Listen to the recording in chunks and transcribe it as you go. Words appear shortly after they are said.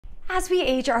As we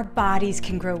age, our bodies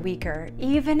can grow weaker.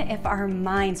 Even if our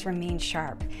minds remain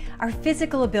sharp, our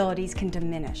physical abilities can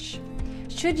diminish.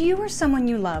 Should you or someone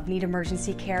you love need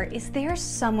emergency care, is there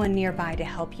someone nearby to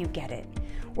help you get it?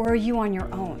 Or are you on your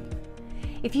own?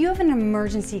 If you have an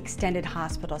emergency extended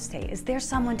hospital stay, is there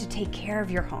someone to take care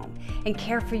of your home and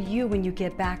care for you when you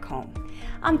get back home?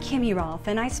 I'm Kimmy Rolph,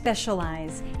 and I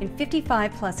specialize in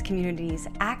 55+ communities,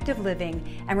 active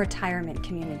living, and retirement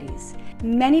communities.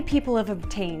 Many people have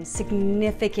obtained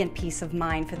significant peace of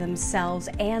mind for themselves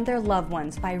and their loved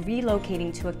ones by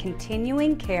relocating to a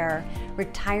continuing care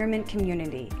retirement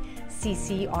community,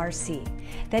 CCRC,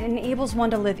 that enables one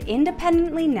to live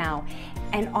independently now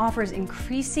and offers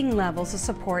increasing levels of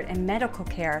support and medical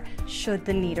care should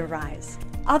the need arise.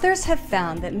 Others have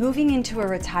found that moving into a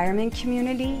retirement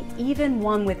community, even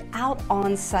one without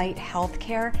on-site health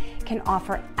care, can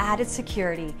offer added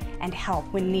security and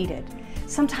help when needed.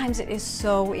 Sometimes it is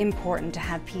so important to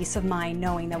have peace of mind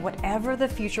knowing that whatever the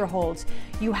future holds,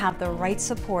 you have the right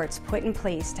supports put in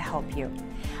place to help you.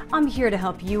 I'm here to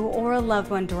help you or a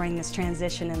loved one during this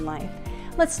transition in life.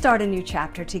 Let's start a new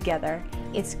chapter together.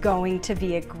 It's going to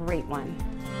be a great one.